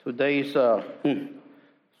Today's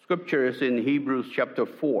scripture is in Hebrews chapter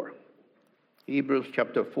 4. Hebrews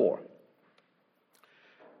chapter 4.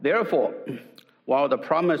 Therefore, while the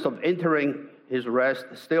promise of entering his rest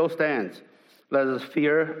still stands, let us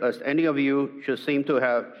fear lest any of you should seem to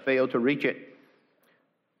have failed to reach it.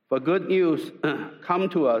 For good news come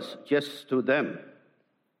to us just as to them,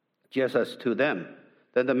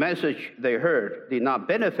 that the message they heard did not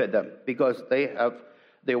benefit them, because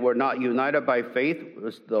they were not united by faith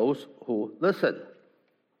with those who listened.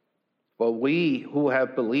 For we who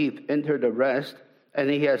have believed enter the rest, and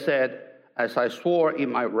he has said, as I swore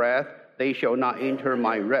in my wrath, they shall not enter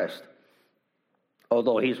my rest.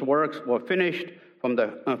 Although his works were finished from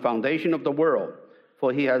the foundation of the world,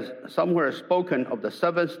 for he has somewhere spoken of the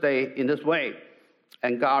seventh day in this way,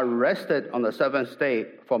 and God rested on the seventh day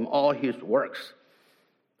from all his works.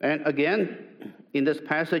 And again, in this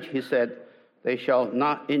passage, he said, they shall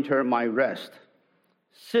not enter my rest.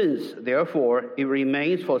 Since, therefore, it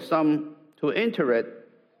remains for some to enter it,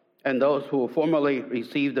 and those who formerly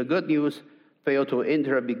received the good news fail to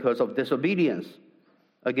enter because of disobedience.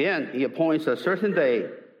 Again, he appoints a certain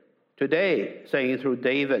day, today, saying through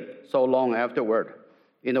David so long afterward,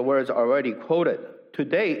 in the words already quoted,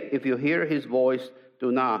 today, if you hear his voice,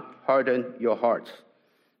 do not harden your hearts.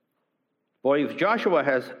 For if Joshua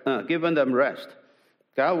has given them rest,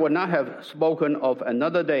 God would not have spoken of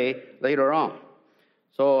another day later on.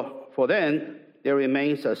 So for then, there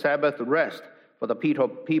remains a Sabbath rest for the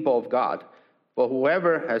people of God. For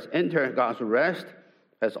whoever has entered God's rest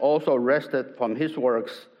has also rested from his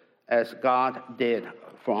works as God did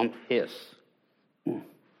from his.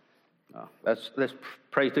 Let's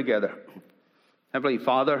pray together. Heavenly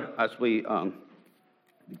Father, as we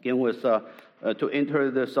begin with to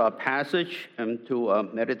enter this passage and to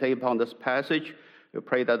meditate upon this passage, we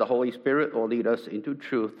pray that the Holy Spirit will lead us into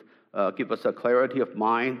truth, give us a clarity of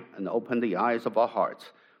mind, and open the eyes of our hearts.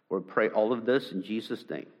 We pray all of this in Jesus'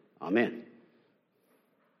 name. Amen.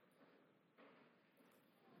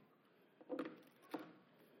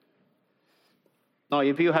 Now,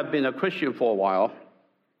 if you have been a Christian for a while,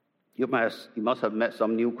 you must have met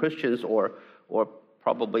some new Christians or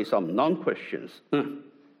probably some non-Christians.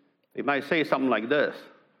 They might say something like this: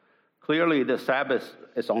 clearly the Sabbath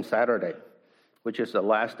is on Saturday, which is the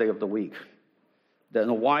last day of the week.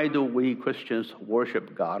 Then why do we Christians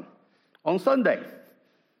worship God on Sunday?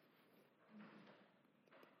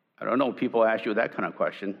 I don't know, people ask you that kind of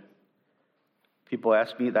question. People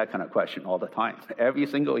ask me that kind of question all the time. Every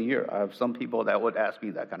single year, I have some people that would ask me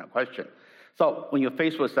that kind of question. So when you're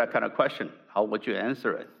faced with that kind of question, how would you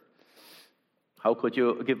answer it? How could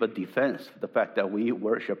you give a defense for the fact that we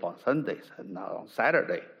worship on Sundays and not on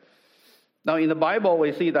Saturday? Now, in the Bible,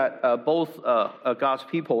 we see that both God's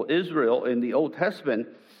people, Israel, in the Old Testament,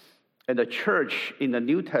 and the church in the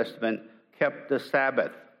New Testament kept the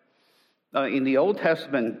Sabbath. In the Old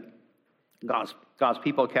Testament, God's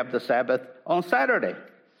people kept the Sabbath on Saturday.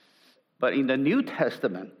 But in the New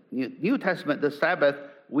Testament, the Sabbath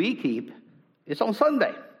we keep is on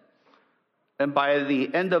Sunday. And by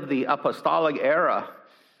the end of the apostolic era,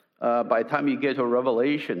 by the time you get to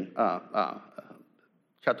Revelation,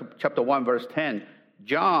 chapter 1, verse 10,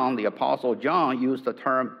 John, the Apostle John, used the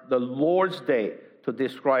term the Lord's Day to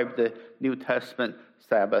describe the New Testament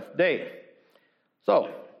Sabbath day.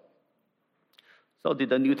 So did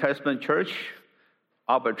the New Testament church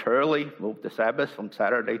arbitrarily move the Sabbath from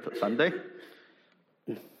Saturday to Sunday?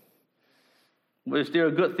 Was there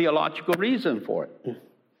a good theological reason for it?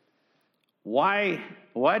 Why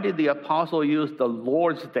did the apostle use the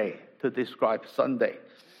Lord's Day to describe Sunday?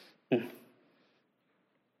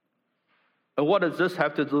 And what does this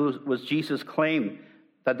have to do with Jesus' claim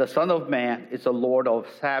that the Son of Man is the Lord of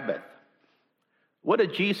Sabbath? What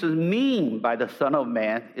did Jesus mean by the Son of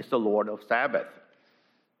Man is the Lord of Sabbath?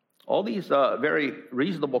 All these are very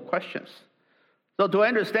reasonable questions. So to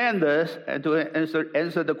understand this and to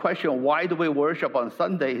answer the question, why do we worship on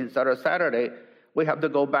Sunday instead of Saturday, we have to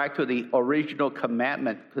go back to the original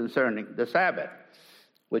commandment concerning the Sabbath,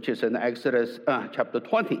 which is in Exodus chapter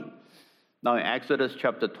 20. Now in Exodus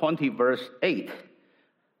chapter 20, verse 8,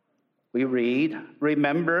 we read,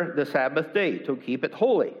 remember the Sabbath day to keep it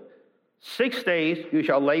holy. 6 days you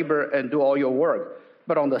shall labor and do all your work.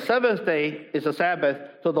 But on the seventh day is a Sabbath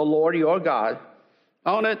to the Lord your God.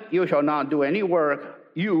 On it you shall not do any work,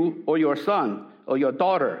 you or your son or your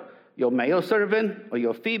daughter, your male servant or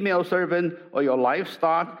your female servant or your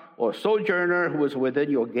livestock or sojourner who is within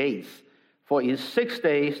your gates. For in 6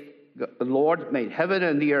 days the Lord made heaven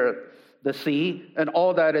and the earth, the sea, and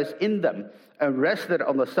all that is in them, and rested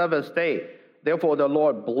on the seventh day. Therefore the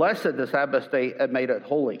Lord blessed the Sabbath day and made it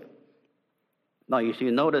holy. Now, you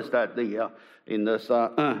should notice that in this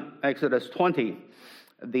Exodus 20,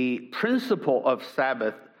 the principle of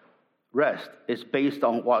Sabbath rest is based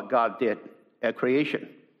on what God did at creation.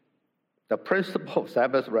 The principle of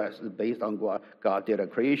Sabbath rest is based on what God did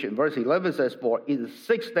at creation. Verse 11 says, "For in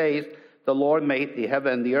 6 days the Lord made the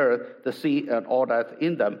heaven and the earth, the sea, and all that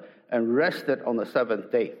in them, and rested on the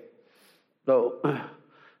seventh day." So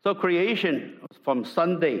creation from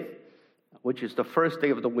Sunday, which is the first day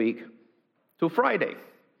of the week, to Friday.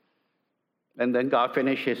 And then God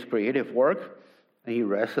finished his creative work, and he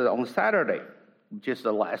rested on Saturday, which is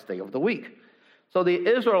the last day of the week. So the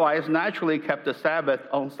Israelites naturally kept the Sabbath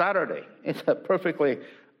on Saturday.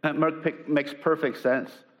 It makes perfect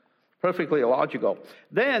sense, perfectly logical.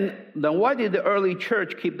 Then why did the early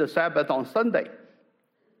church keep the Sabbath on Sunday?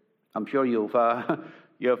 I'm sure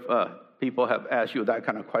people have asked you that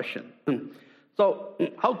kind of question. So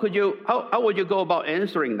how would you go about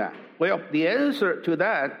answering that? Well, the answer to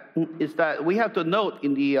that is that we have to note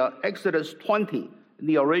in the Exodus 20,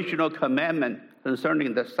 the original commandment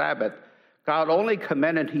concerning the Sabbath, God only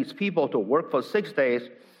commanded his people to work for 6 days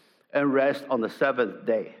and rest on the seventh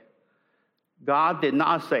day. God did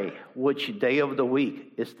not say which day of the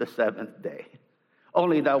week is the seventh day.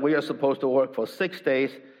 Only that we are supposed to work for 6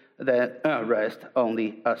 days, then rest on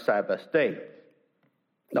the Sabbath day.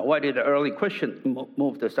 Now, why did the early Christians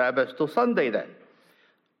move the Sabbath to Sunday then?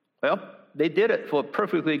 Well, they did it for a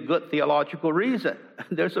perfectly good theological reason.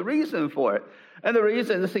 There's a reason for it. And the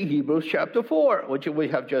reason is in Hebrews chapter 4, which we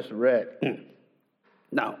have just read.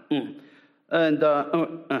 Now, and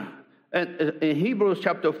in Hebrews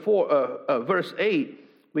chapter 4, verse 8,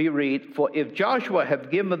 we read, "For if Joshua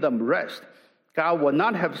had given them rest, God would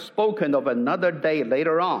not have spoken of another day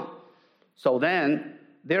later on. So then,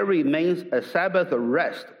 there remains a Sabbath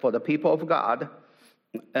rest for the people of God.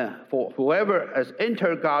 For whoever has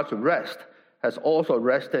entered God's rest has also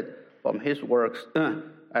rested from his works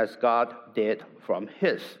as God did from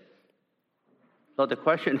his." So the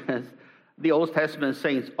question is, the Old Testament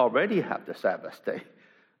saints already have the Sabbath day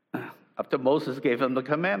after Moses gave them the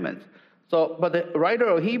commandments. But the writer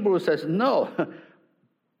of Hebrews says, no.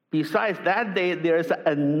 Besides that day, there's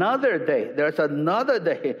another day. There's another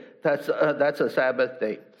day that's a Sabbath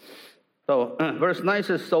day. So verse 9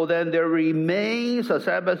 says, "So then there remains a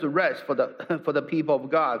Sabbath rest for the people of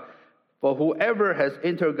God. For whoever has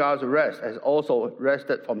entered God's rest has also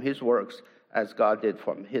rested from his works as God did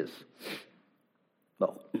from his."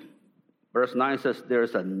 So verse 9 says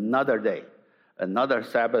there's another day, another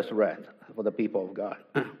Sabbath rest for the people of God.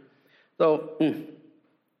 So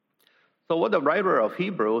what the writer of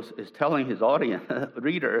Hebrews is telling his audience,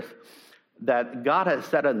 readers, that God has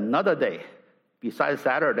set another day besides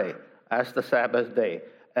Saturday as the Sabbath day,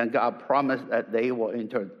 and God promised that they will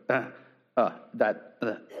enter that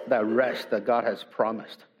rest that God has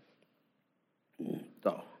promised.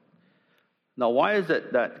 So, now, why is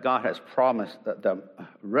it that God has promised them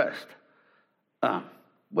rest?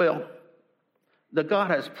 Well, the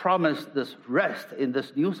God has promised this rest in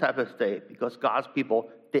this new Sabbath day because God's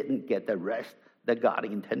people didn't get the rest that God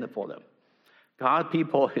intended for them. God's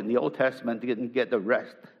people in the Old Testament didn't get the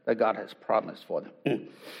rest that God has promised for them.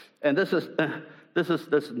 And this is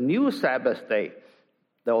this new Sabbath day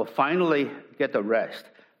that will finally get the rest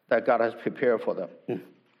that God has prepared for them.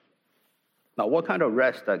 Now, what kind of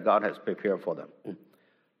rest that God has prepared for them?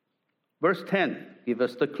 Verse 10 gives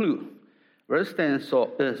us the clue. Verse 10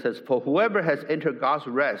 says, "For whoever has entered God's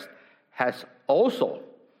rest has also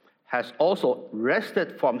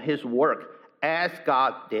rested from his work as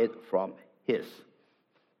God did from his."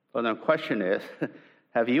 So the question is,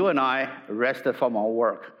 have you and I rested from our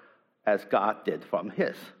work as God did from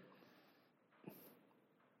his?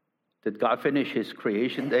 Did God finish his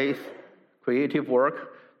creation days, creative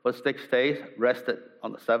work for 6 days, rested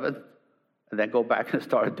on the seventh, and then go back and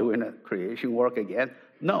start doing the creation work again?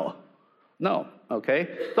 No,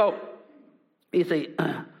 okay? So, you see,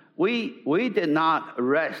 we did not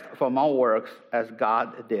rest from our works as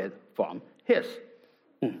God did from his.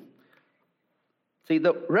 See,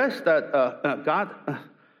 the rest that God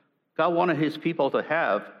wanted his people to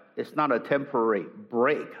have is not a temporary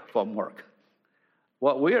break from work.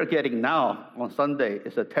 What we are getting now on Sunday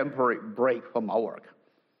is a temporary break from our work.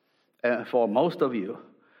 And for most of you,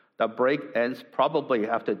 the break ends probably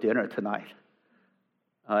after dinner tonight.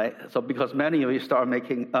 All right? So because many of you start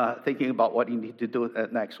thinking about what you need to do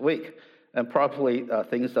next week, and probably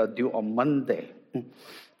things are due on Monday.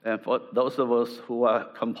 And for those of us who are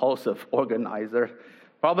compulsive organizers,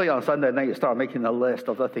 probably on Sunday night you start making a list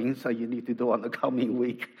of the things that you need to do on the coming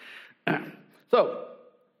week. So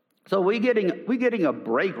we're getting a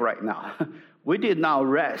break right now. We did not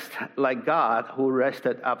rest like God, who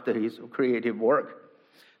rested after his creative work.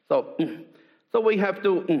 So we have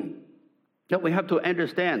to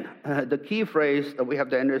understand, the key phrase that we have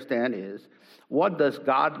to understand is, what does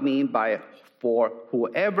God mean by, for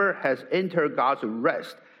whoever has entered God's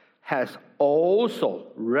rest has also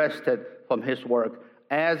rested from his work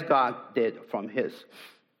as God did from his.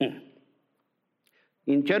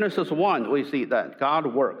 In Genesis 1, we see that God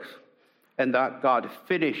works and that God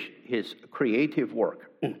finished his creative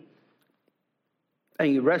work. And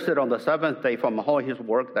he rested on the seventh day from all his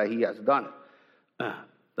work that he has done.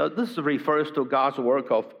 This refers to God's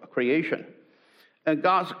work of creation. And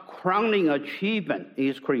God's crowning achievement in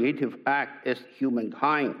his creative act is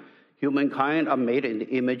humankind. Humankind are made in the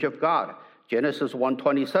image of God. Genesis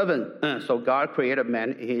 1:27, so God created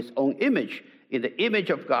man in his own image. In the image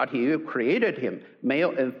of God, he created him.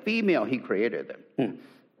 Male and female, he created them.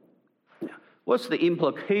 What's the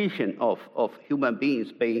implication of human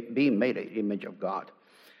beings being made in the image of God?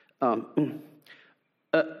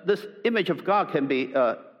 This image of God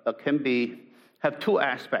have two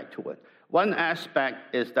aspects to it. One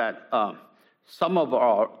aspect is that some of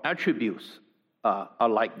our attributes are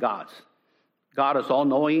like God's. God is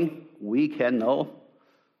all-knowing, we can know.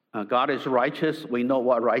 God is righteous, we know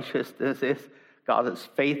what righteousness is. God is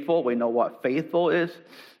faithful, we know what faithful is.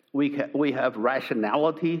 We have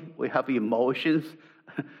rationality, we have emotions,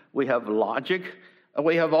 we have logic,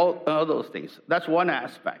 we have all those things. That's one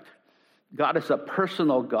aspect. God is a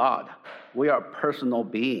personal God. We are a personal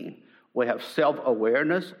being. We have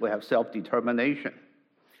self-awareness, we have self-determination.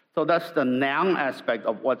 So that's the noun aspect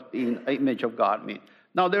of what being an image of God means.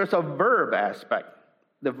 Now there's a verb aspect.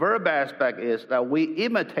 The verb aspect is that we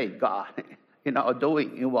imitate God in our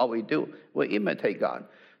doing, in what we do. We imitate God.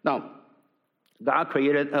 Now, God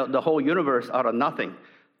created the whole universe out of nothing,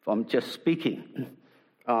 from just speaking.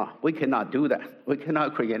 We cannot do that. We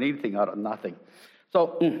cannot create anything out of nothing.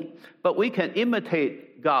 So, but we can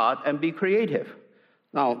imitate God and be creative.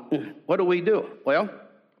 Now, what do? Well,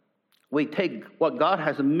 we take what God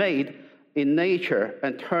has made in nature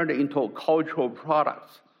and turn it into cultural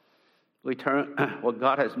products. We turn what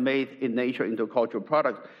God has made in nature into cultural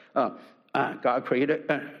products. God created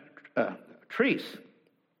trees.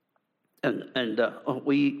 And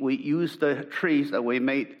we use the trees that we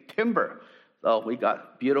made timber. So we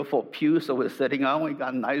got beautiful pews that we're sitting on. We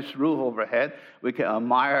got a nice roof overhead. We can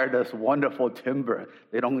admire this wonderful timber.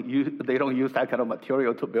 They don't use that kind of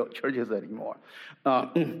material to build churches anymore.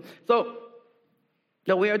 So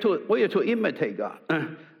we are to imitate God.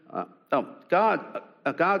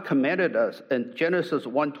 God commanded us in Genesis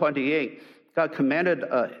 1:28. God commanded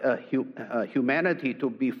humanity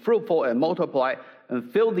to be fruitful and multiply and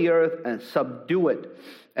fill the earth and subdue it,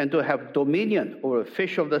 and to have dominion over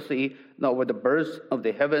fish of the sea, and over the birds of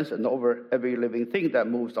the heavens, and over every living thing that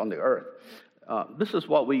moves on the earth. This is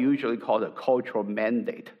what we usually call the cultural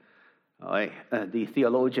mandate. The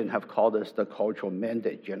theologians have called this the cultural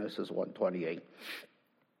mandate, Genesis 1:28.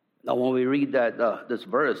 Now, when we read that this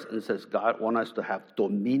verse, it says God wants us to have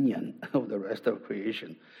dominion over the rest of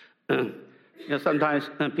creation. Sometimes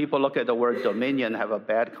people look at the word dominion, have a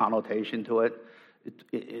bad connotation to it.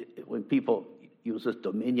 When people use this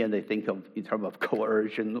dominion, they think of in terms of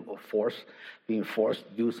coercion or force, being forced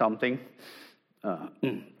to do something,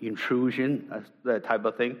 intrusion, that type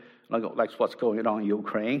of thing, like what's going on in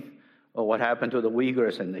Ukraine, or what happened to the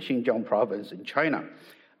Uyghurs in the Xinjiang province in China.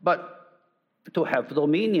 But to have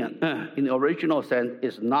dominion in the original sense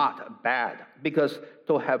is not bad, because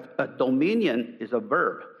to have a dominion is a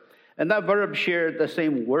verb. And that verb shares the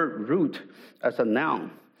same word root as a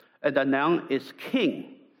noun. And the noun is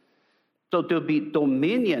king. So to be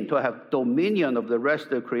dominion, to have dominion of the rest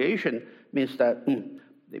of the creation, means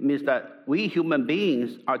that we human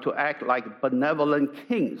beings are to act like benevolent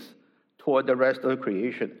kings toward the rest of the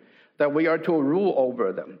creation. That we are to rule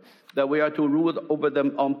over them. That we are to rule over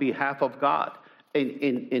them on behalf of God.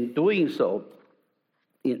 In doing so,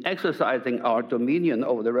 in exercising our dominion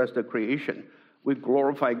over the rest of creation, we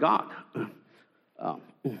glorify God.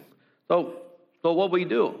 So what we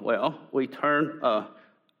do? Well, we turn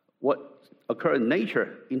what occurs in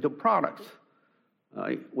nature into products.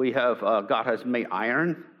 We have, God has made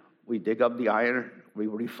iron. We dig up the iron. We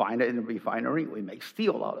refine it in a refinery. We make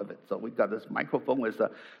steel out of it. So we got this microphone with a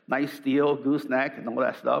nice steel, gooseneck, and all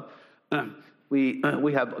that stuff. We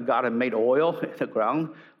have God has made oil in the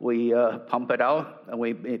ground. We pump it out, and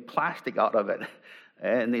we make plastic out of it.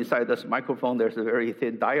 And inside this microphone, there's a very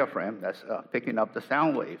thin diaphragm that's picking up the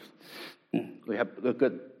sound waves. We have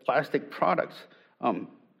good plastic products. God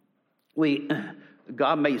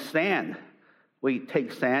made sand. We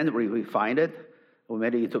take sand, we refine it. We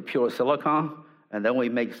made it into pure silicon, and then we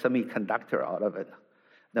make semiconductor out of it.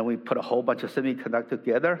 Then we put a whole bunch of semiconductor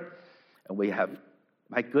together, and we have,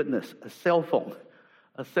 my goodness, a cell phone,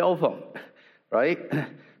 right?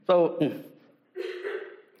 So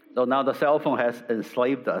now the cell phone has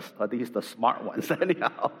enslaved us, at least the smart ones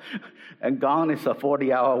anyhow. And gone is a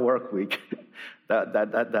 40-hour work week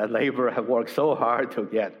that labor have worked so hard to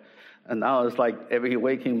get. And now it's like every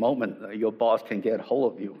waking moment, your boss can get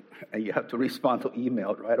hold of you, and you have to respond to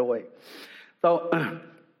email right away. So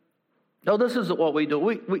this is what we do.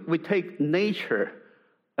 We take nature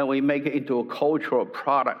and we make it into cultural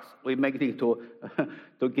products. We make it into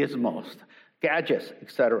to gizmos, gadgets,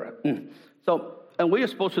 etc. And we are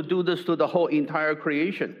supposed to do this to the whole entire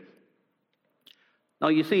creation. Now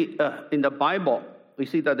you see, in the Bible, we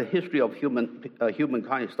see that the history of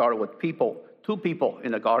humankind started with two people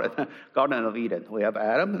in the Garden of Eden. We have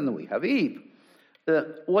Adam and we have Eve.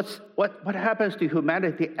 What happens to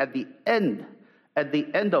humanity at the end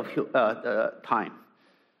of time?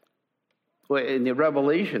 Well, in the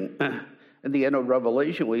Revelation, in the end of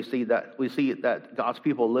Revelation, we see that God's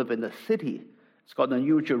people live in the city. It's called the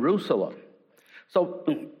New Jerusalem. So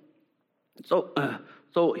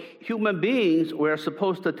human beings, we're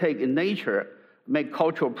supposed to take in nature, make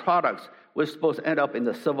cultural products. We're supposed to end up in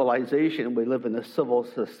the civilization. We live in a civil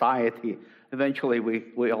society. Eventually,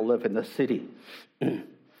 we all live in the city.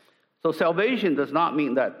 So salvation does not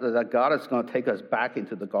mean that God is going to take us back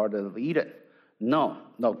into the Garden of Eden. No,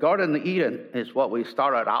 Garden of Eden is what we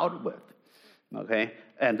started out with, okay?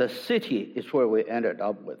 And the city is where we ended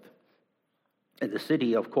up with. And the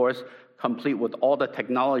city, of course, complete with all the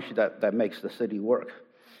technology that makes the city work.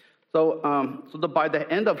 So by the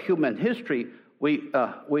end of human history, we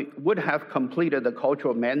would have completed the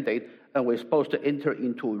cultural mandate, and we're supposed to enter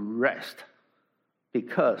into rest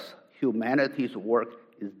because humanity's work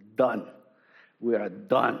is done. We are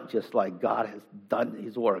done, just like God has done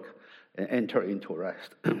his work, and enter into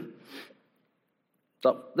rest.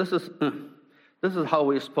 So this is how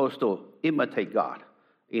we're supposed to imitate God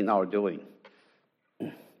in our doing.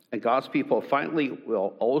 And God's people finally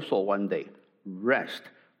will also one day rest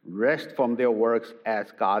from their works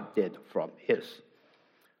as God did from his.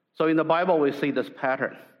 So in the Bible, we see this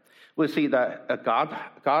pattern. We see that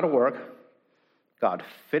God work, God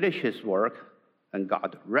finish his work, and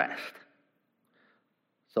God rest.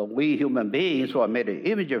 So we human beings who are made in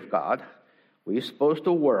the image of God, we're supposed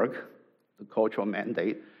to work the cultural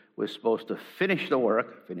mandate. We're supposed to finish the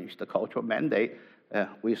work, finish the cultural mandate.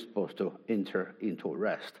 We're supposed to enter into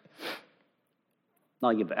rest. Now,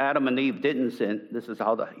 if Adam and Eve didn't sin, this is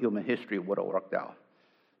how the human history would have worked out.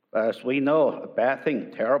 As we know, a bad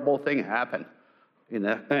thing, terrible thing happened in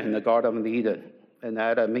the Garden of Eden, and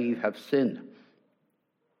Adam and Eve have sinned.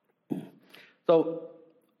 So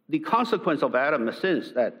the consequence of Adam's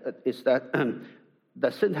sins is that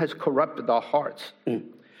the sin has corrupted our hearts.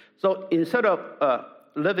 So instead of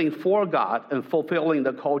living for God and fulfilling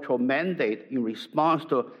the cultural mandate in response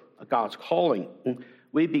to God's calling,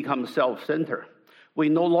 we become self-centered. We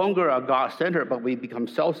no longer are God-centered, but we become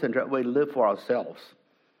self-centered. We live for ourselves.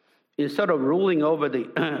 Instead of ruling over the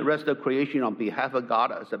rest of creation on behalf of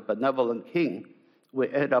God as a benevolent king, we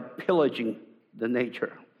end up pillaging the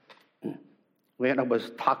nature. We end up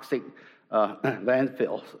with toxic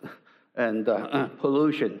landfills and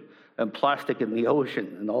pollution and plastic in the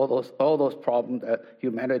ocean and all those problems that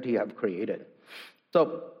humanity have created.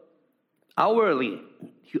 So outwardly,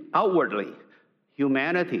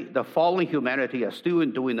 humanity, the fallen humanity, are still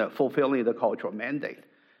fulfilling the cultural mandate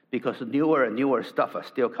because newer and newer stuff are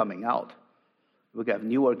still coming out. We have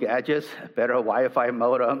newer gadgets, better Wi-Fi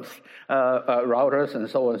modems, routers, and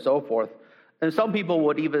so on and so forth. And some people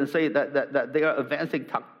would even say that they are advancing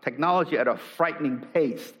technology at a frightening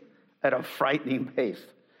pace.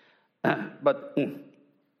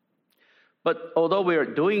 But although we are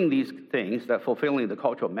doing these things that fulfilling the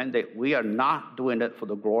cultural mandate, we are not doing it for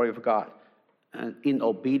the glory of God and in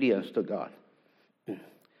obedience to God.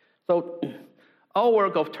 So our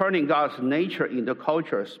work of turning God's nature into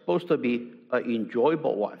culture is supposed to be an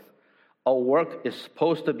enjoyable one. Our work is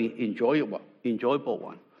supposed to be enjoyable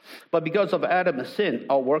one. But because of Adam's sin,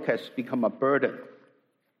 our work has become a burden.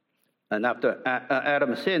 And after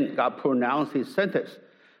Adam's sin, God pronounced his sentence.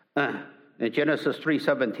 In Genesis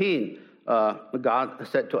 3:17, God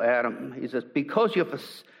said to Adam, he says, because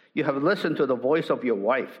you have listened to the voice of your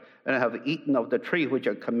wife and have eaten of the tree which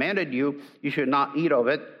I commanded you, you should not eat of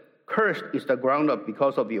it. Cursed is the ground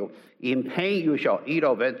because of you. In pain you shall eat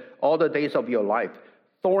of it all the days of your life.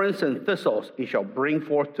 Thorns and thistles it shall bring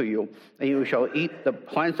forth to you, and you shall eat the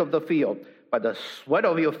plants of the field. by the sweat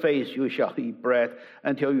of your face you shall eat bread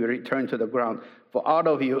until you return to the ground. For out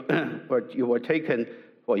of you you were taken,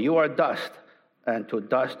 for you are dust, and to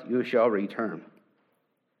dust you shall return.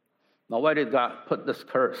 Now, why did God put this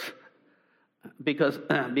curse? Because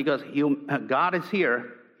God is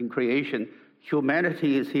here in creation,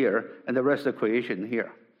 humanity is here, and the rest of creation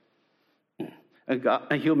here.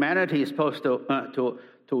 And humanity is supposed to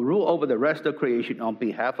rule over the rest of creation on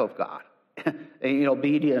behalf of God, in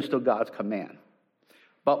obedience to God's command.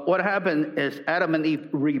 But what happened is Adam and Eve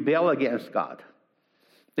rebel against God.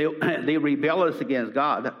 They rebel against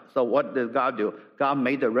God. So what did God do? God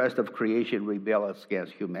made the rest of creation rebel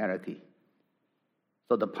against humanity.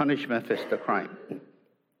 So the punishment fits the crime.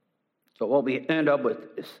 So what we end up with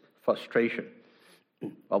is frustration.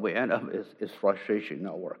 What we end up is frustration in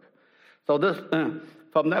our work. So this,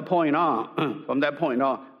 from that point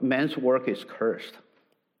on, man's work is cursed.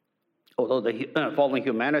 Although the fallen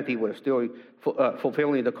humanity was still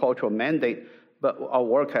fulfilling the cultural mandate, but our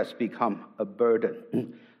work has become a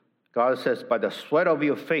burden. God says, by the sweat of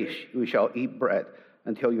your face you shall eat bread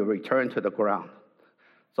until you return to the ground.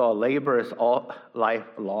 So our labor is all life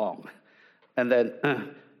long. And then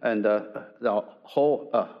the whole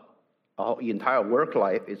our entire work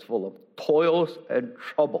life is full of toils and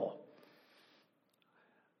trouble.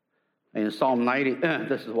 In Psalm 90,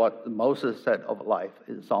 this is what Moses said of life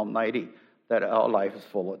in Psalm 90, that our life is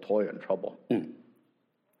full of toil and trouble.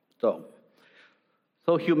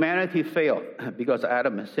 So humanity failed because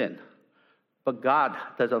Adam sinned. But God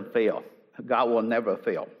doesn't fail. God will never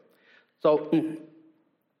fail. So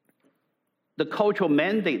the cultural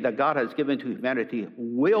mandate that God has given to humanity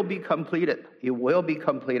will be completed. It will be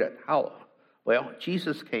completed. How? Well,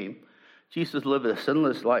 Jesus came. Jesus lived a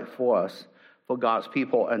sinless life for us, for God's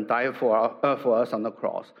people, and died for us on the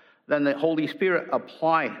cross. Then the Holy Spirit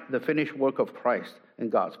applied the finished work of Christ in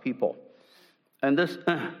God's people. And this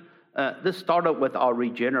started with our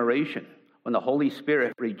regeneration, when the Holy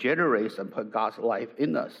Spirit regenerates and put God's life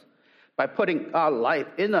in us. By putting God's life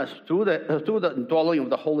in us through the indwelling of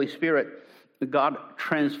the Holy Spirit, God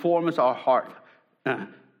transforms our heart.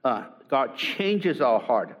 God changes our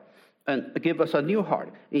heart and gives us a new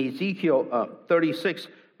heart. In Ezekiel 36,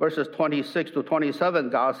 verses 26 to 27,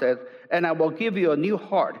 God says, and I will give you a new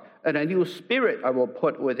heart, and a new spirit I will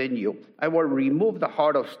put within you. I will remove the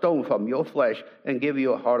heart of stone from your flesh and give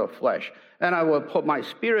you a heart of flesh. And I will put my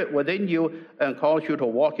spirit within you and cause you to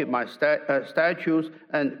walk in my statutes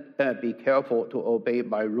and be careful to obey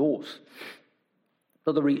my rules.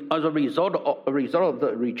 So as a result of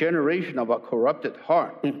the regeneration of our corrupted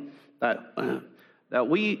heart, that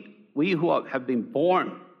we who have been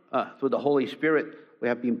born through the Holy Spirit, we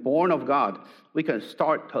have been born of God, we can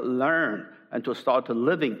start to learn and to start to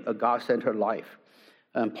living a God-centered life.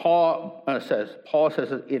 And Paul says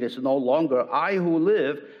it is no longer I who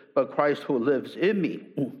live, but Christ who lives in me.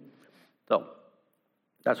 So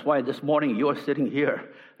that's why this morning you're sitting here,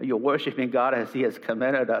 you're worshiping God as He has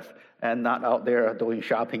commanded us, and not out there doing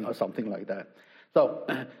shopping or something like that.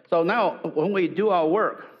 So now when we do our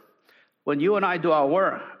work, when you and I do our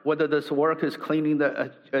work, whether this work is cleaning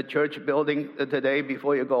the church building today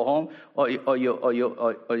before you go home, or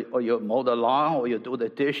you mow the lawn, or you do the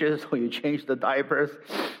dishes, or you change the diapers,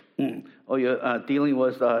 or you're dealing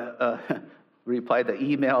with reply the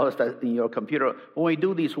emails that in your computer. When we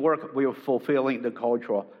do this work, we're fulfilling the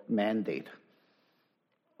cultural mandate.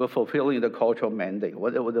 We're fulfilling the cultural mandate,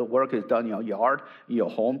 whether the work is done in your yard,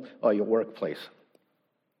 your home, or your workplace.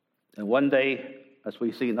 And one day, as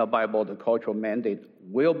we see in the Bible, the cultural mandate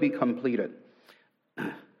will be completed.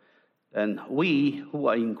 And we who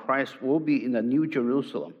are in Christ will be in the New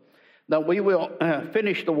Jerusalem. Now we will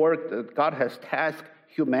finish the work that God has tasked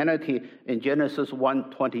humanity in Genesis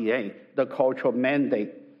 1:28, the cultural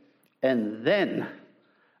mandate. And then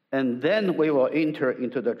we will enter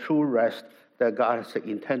into the true rest that God has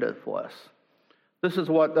intended for us. This is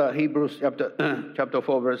what Hebrews chapter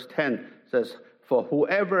 4, verse 10 says, for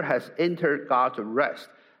whoever has entered God's rest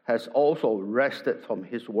has also rested from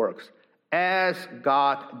his works, as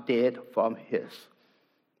God did from his.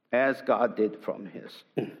 As God did from his.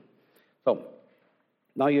 So,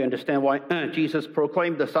 now you understand why Jesus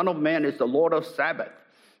proclaimed the Son of Man is the Lord of Sabbath.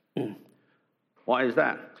 Why is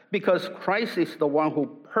that? Because Christ is the one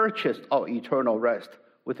who purchased our eternal rest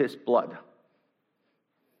with his blood.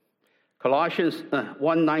 Colossians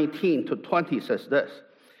 1:19 to 20 says this,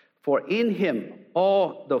 for in him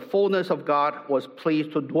all the fullness of God was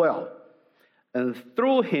pleased to dwell, and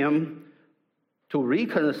through him to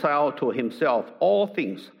reconcile to himself all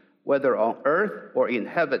things, whether on earth or in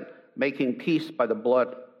heaven, making peace by the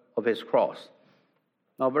blood of his cross.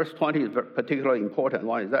 Now, verse 20 is particularly important.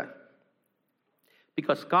 Why is that?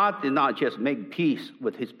 Because God did not just make peace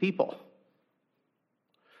with his people.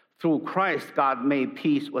 Through Christ, God made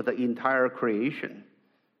peace with the entire creation.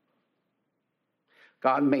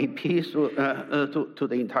 God made peace to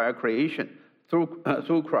the entire creation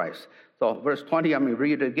through Christ. So verse 20, I'm going to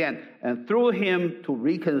read it again. And through him to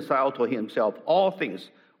reconcile to himself all things,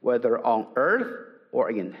 whether on earth or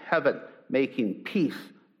in heaven, making peace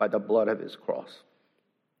by the blood of his cross.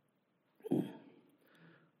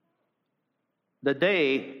 The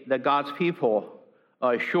day that God's people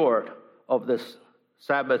are assured of this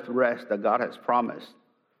Sabbath rest that God has promised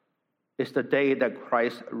is the day that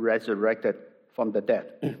Christ resurrected from the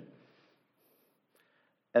dead.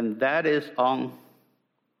 And that is on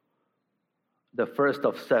the first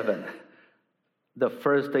of 7, the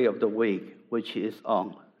first day of the week, which is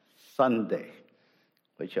on Sunday.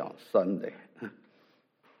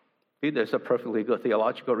 There's a perfectly good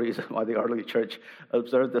theological reason why the early church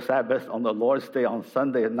observed the Sabbath on the Lord's Day on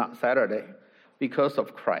Sunday and not Saturday. Because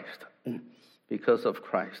of Christ. Because of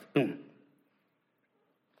Christ.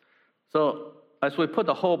 So as we put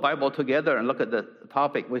the whole Bible together and look at the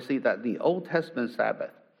topic, we see that the Old Testament Sabbath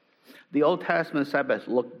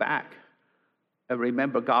look back and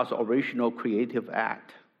remember God's original creative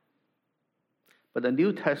act. But the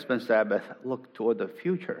New Testament Sabbath look toward the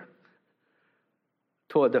future,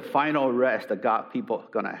 toward the final rest that God's people are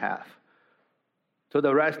going to have. To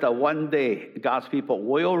the rest that one day God's people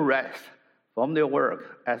will rest from their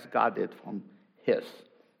work as God did from his.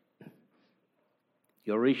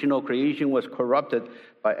 The original creation was corrupted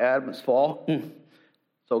by Adam's fall.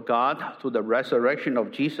 So God, through the resurrection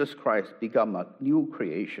of Jesus Christ, became a new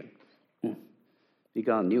creation.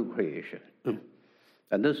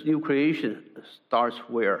 And this new creation starts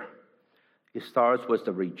where? It starts with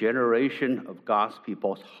the regeneration of God's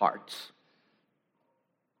people's hearts.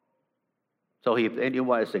 So if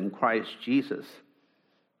anyone is in Christ Jesus,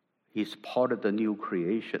 he's part of the new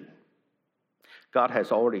creation. God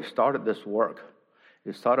has already started this work.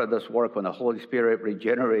 He started this work when the Holy Spirit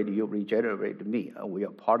regenerated you, regenerated me, and we are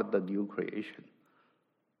part of the new creation.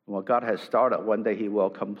 What God has started, one day he will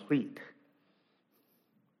complete.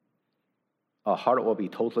 Our heart will be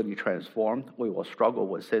totally transformed. We will struggle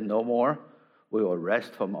with sin no more. We will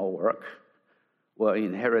rest from our work. We'll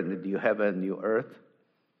inherit the new heaven and new earth.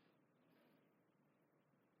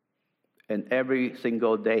 And every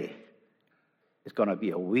single day is going to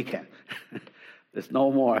be a weekend. There's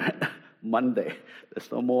no more Monday.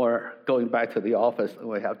 There's no more going back to the office and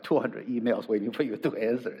we have 200 emails waiting for you to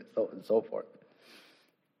answer, and so on and so forth.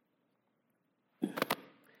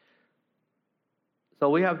 So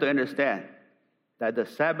we have to understand that the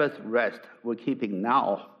Sabbath rest we're keeping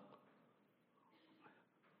now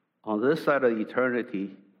on this side of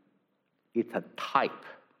eternity, it's a type.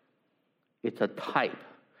 It's a type.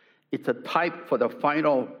 It's a type for the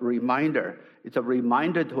final reminder. It's a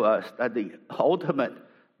reminder to us that the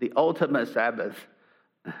ultimate Sabbath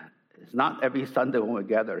is not every Sunday when we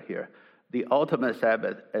gather here. The ultimate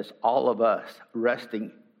Sabbath is all of us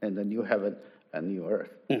resting in the new heaven and new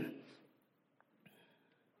earth.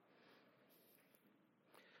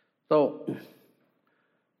 So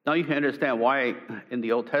now you can understand why in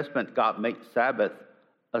the Old Testament God made Sabbath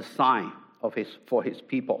a sign for his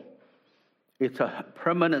people. It's a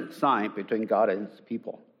permanent sign between God and his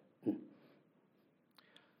people.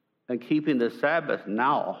 And keeping the Sabbath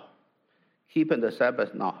now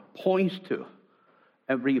points to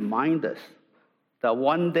and reminds us that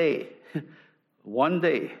one day,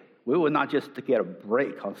 we will not just get a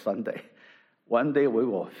break on Sunday. One day we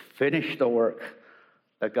will finish the work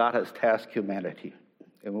that God has tasked humanity,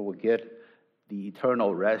 and we will get the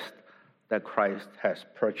eternal rest that Christ has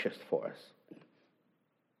purchased for us.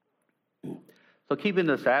 So keeping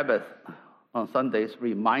the Sabbath on Sundays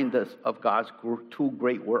reminds us of God's two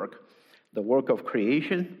great works, the work of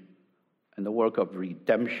creation and the work of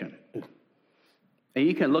redemption. And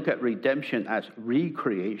you can look at redemption as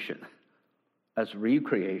recreation.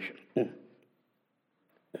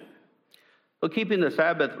 So keeping the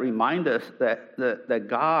Sabbath reminds us that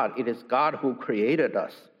God, it is God who created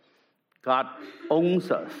us. God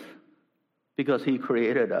owns us because he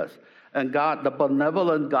created us. And God, the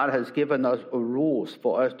benevolent God, has given us rules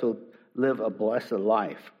for us to live a blessed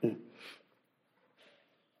life.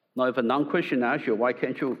 Now, if a non-Christian asks you, why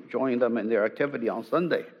can't you join them in their activity on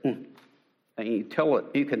Sunday? And you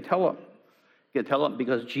can tell them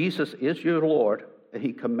because Jesus is your Lord, and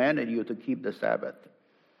he commanded you to keep the Sabbath.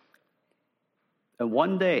 And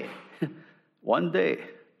one day,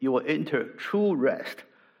 you will enter true rest,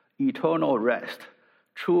 eternal rest,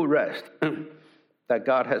 true rest that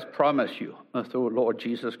God has promised you through Lord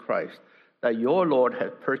Jesus Christ, that your Lord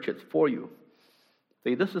has purchased for you.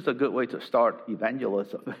 See, this is a good way to start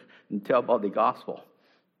evangelism and tell about the gospel.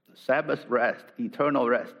 Sabbath rest, eternal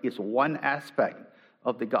rest, is one aspect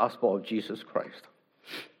of the gospel of Jesus Christ.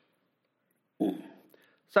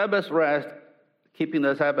 Sabbath rest, keeping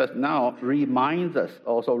the Sabbath now,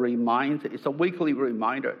 it's a weekly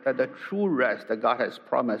reminder that the true rest that God has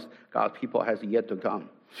promised God's people has yet to come.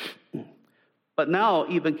 But now,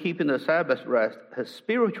 even keeping the Sabbath rest has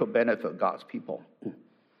spiritual benefit for God's people.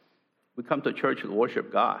 We come to church to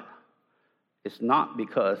worship God. It's not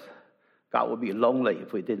because God would be lonely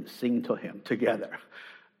if we didn't sing to him together.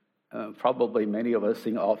 Probably many of us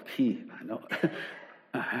sing off key.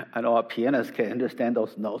 I know our pianists can understand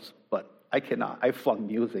those notes, but I cannot. I flunk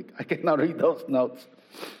music. I cannot read those notes.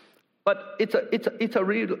 But it's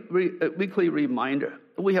a weekly reminder.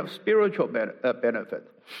 We have spiritual benefit.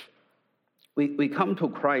 We come to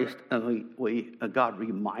Christ and God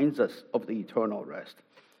reminds us of the eternal rest.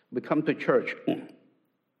 We come to church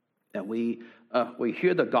and we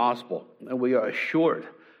hear the gospel and we are assured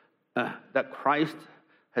that Christ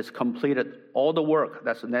has completed all the work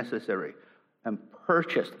that's necessary and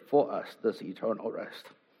purchased for us this eternal rest.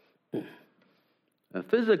 And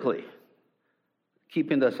physically,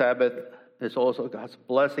 keeping the Sabbath is also God's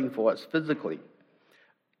blessing for us physically.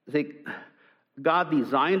 See, God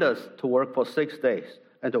designed us to work for 6 days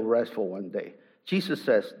and to rest for 1 day. Jesus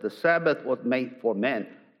says the Sabbath was made for men,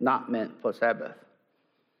 not meant for Sabbath.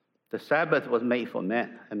 The Sabbath was made for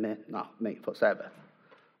men and men not made for Sabbath.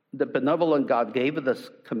 The benevolent God gave this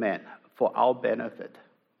command for our benefit.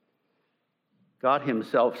 God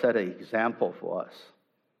himself set an example for us.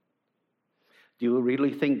 Do you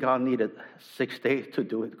really think God needed 6 days to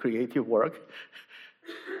do creative work?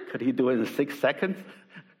 Could he do it in 6 seconds?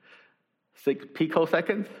 6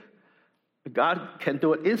 picoseconds? God can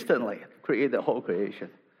do it instantly, create the whole creation.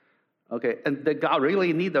 Okay, and did God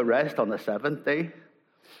really need the rest on the 7th day?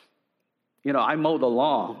 I mow the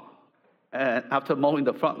lawn, and after mowing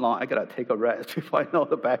the front lawn, I got to take a rest before I mow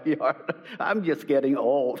the backyard. I'm just getting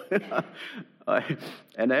old.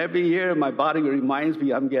 And every year, my body reminds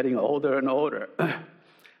me I'm getting older and older.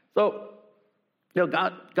 So,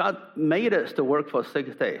 God made us to work for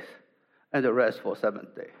 6 days and the rest for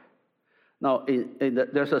 7th day. Now,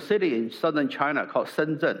 there's a city in southern China called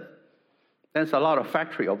Shenzhen. There's a lot of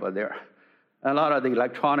factory over there. A lot of the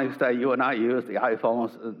electronics that you and I use, the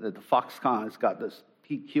iPhones, the Foxconn, has got this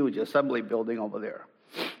huge assembly building over there.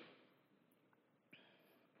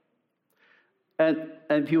 And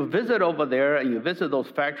if you visit over there and you visit those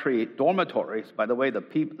factory dormitories, by the way, the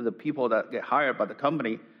people that get hired by the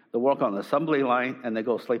company, they work on the assembly line and they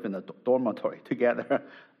go sleep in the dormitory together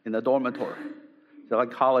in the dormitory. They're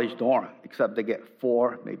like college dorm, except they get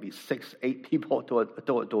 4, maybe 6, 8 people to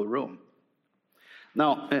a room.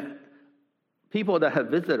 Now, people that have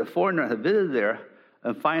visited, foreigners have visited there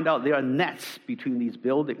and find out there are nets between these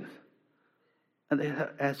buildings. And they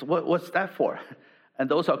ask, what's that for? And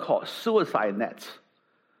those are called suicide nets.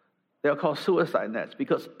 They are called suicide nets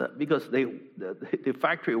because the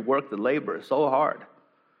factory worked the labor so hard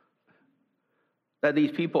that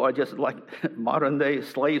these people are just like modern-day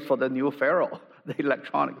slaves for the new pharaoh, the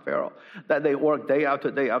electronic pharaoh, that they work day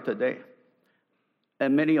after day after day.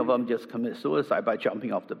 And many of them just commit suicide by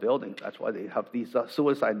jumping off the building. That's why they have these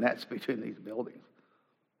suicide nets between these buildings.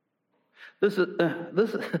 This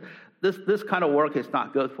kind of work is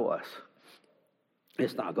not good for us.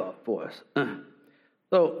 It's not good for us.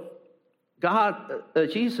 So,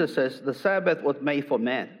 Jesus says the Sabbath was made for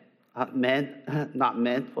men, not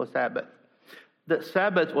meant for Sabbath. The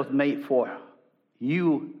Sabbath was made for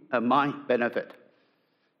you and my benefit.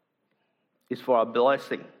 It's for our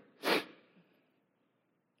blessing.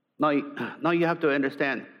 Now you have to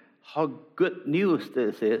understand how good news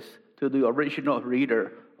this is to the original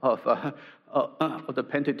reader of the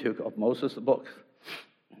Pentateuch, of Moses' books.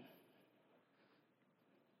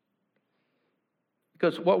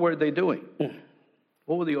 Because what were they doing?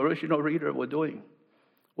 What were the original reader were doing?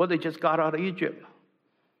 Well, they just got out of Egypt.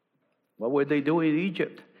 What were they doing in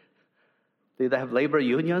Egypt? Did they have labor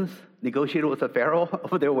unions, negotiated with the Pharaoh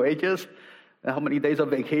over their wages? And how many days of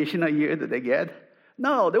vacation a year did they get?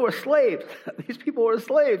 No, they were slaves. These people were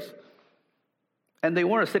slaves. And they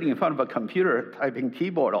weren't sitting in front of a computer typing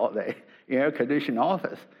keyboard all day in an air-conditioned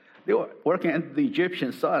office. They were working in the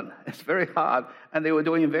Egyptian sun. It's very hot, and they were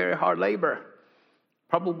doing very hard labor.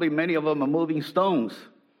 Probably many of them are moving stones.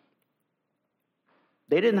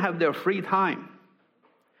 They didn't have their free time.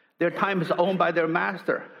 Their time is owned by their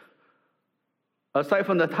master. Aside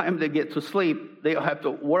from the time they get to sleep, they have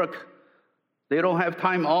to work. They don't have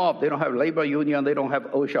time off. They don't have labor union. They don't have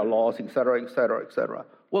OSHA laws, et cetera, et cetera, et cetera.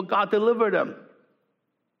 Well, God delivered them.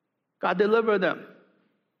 God delivered them.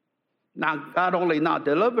 Now, God only not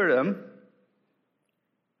delivered him,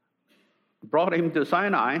 brought him to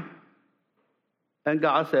Sinai, and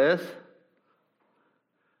God says,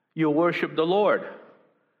 you worship the Lord,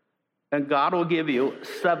 and God will give you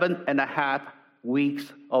 7.5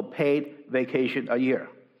 weeks of paid vacation a year.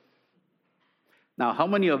 Now, how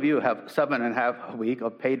many of you have 7.5 weeks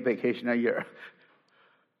of paid vacation a year?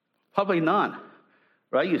 Probably none,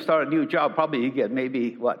 right? You start a new job, probably you get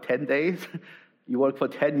maybe, 10 days? You work for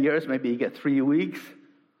 10 years, maybe you get 3 weeks,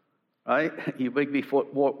 right? You work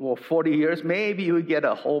for 40 years, maybe you get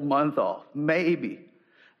a whole month off, maybe.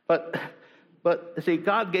 But see,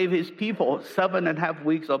 God gave his people 7.5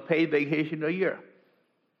 weeks of paid vacation a year.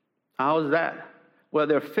 How's that? Well,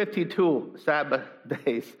 there are 52 Sabbath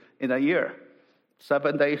days in a year,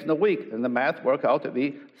 7 days in a week, and the math works out to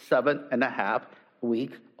be 7.5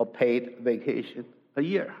 weeks of paid vacation a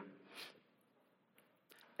year.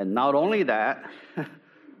 And not only that,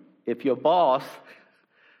 if your boss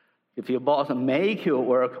make you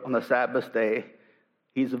work on the Sabbath day,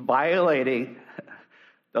 he's violating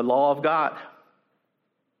the law of God.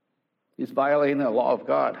 He's violating the law of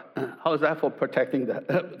God. How is that for protecting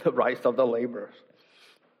the rights of the laborers?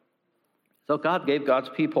 So God gave God's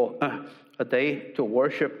people a day to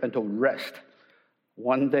worship and to rest.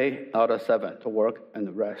 1 day out of 7 to work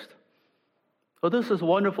and rest. So this is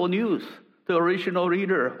wonderful news. The original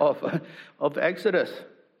reader of Exodus.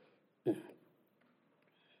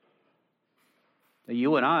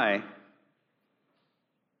 You and I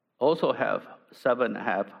also have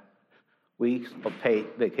 7.5 weeks of paid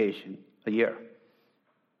vacation a year.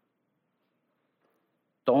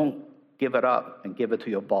 Don't give it up and give it to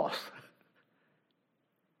your boss.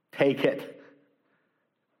 Take it.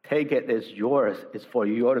 Take it. It's yours. It's for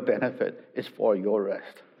your benefit. It's for your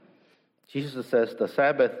rest. Jesus says the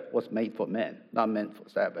Sabbath was made for men, not meant for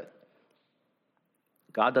Sabbath.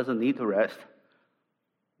 God doesn't need to rest.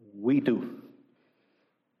 We do.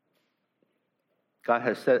 God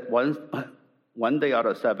has said one day out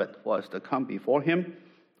of 7 was to come before him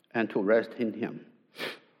and to rest in him.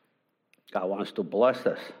 God wants to bless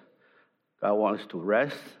us. God wants to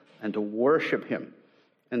rest and to worship him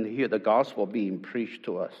and hear the gospel being preached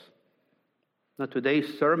to us. Now,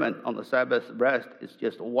 today's sermon on the Sabbath rest is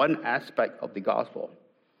just one aspect of the gospel.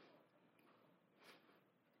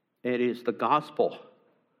 It is the gospel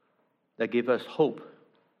that gives us hope.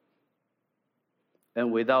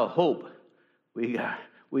 And without hope,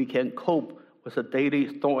 we can cope with the daily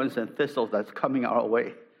thorns and thistles that's coming our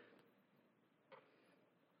way.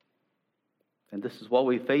 And this is what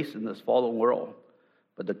we face in this fallen world.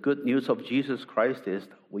 But the good news of Jesus Christ is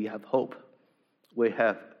we have hope. We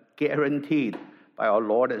have guaranteed by our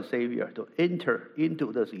Lord and Savior to enter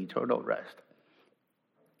into this eternal rest.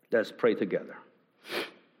 Let's pray together.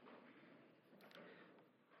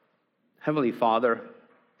 Heavenly Father,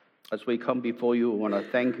 as we come before you, we want to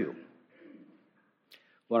thank you.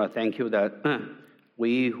 We want to thank you that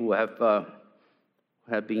we who have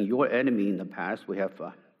been your enemy in the past, we have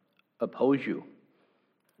opposed you.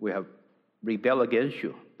 We have rebelled against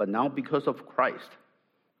you. But now because of Christ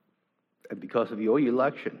and because of your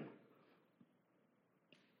election,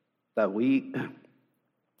 that we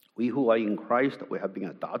who are in Christ, we have been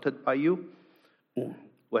adopted by you.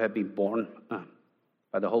 We have been born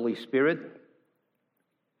by the Holy Spirit.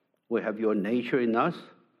 We have your nature in us.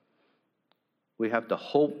 We have the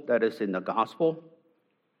hope that is in the gospel.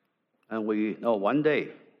 And we know one day,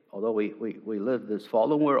 although we live this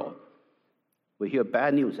fallen world, we hear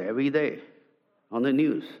bad news every day on the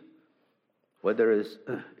news. Whether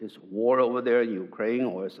it's war over there in Ukraine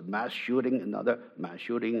or it's a mass shooting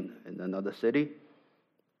in another city.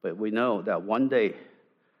 But we know that one day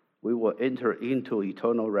we will enter into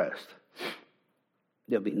eternal rest.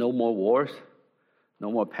 There'll be no more wars,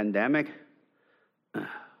 no more pandemic,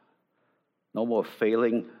 no more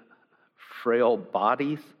failing, frail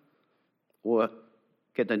bodies. We'll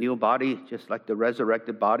get a new body just like the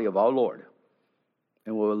resurrected body of our Lord.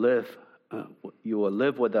 And we'll live. You will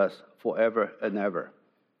live with us forever and ever.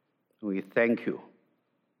 We thank you.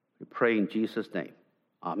 We pray in Jesus' name.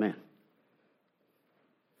 Amen.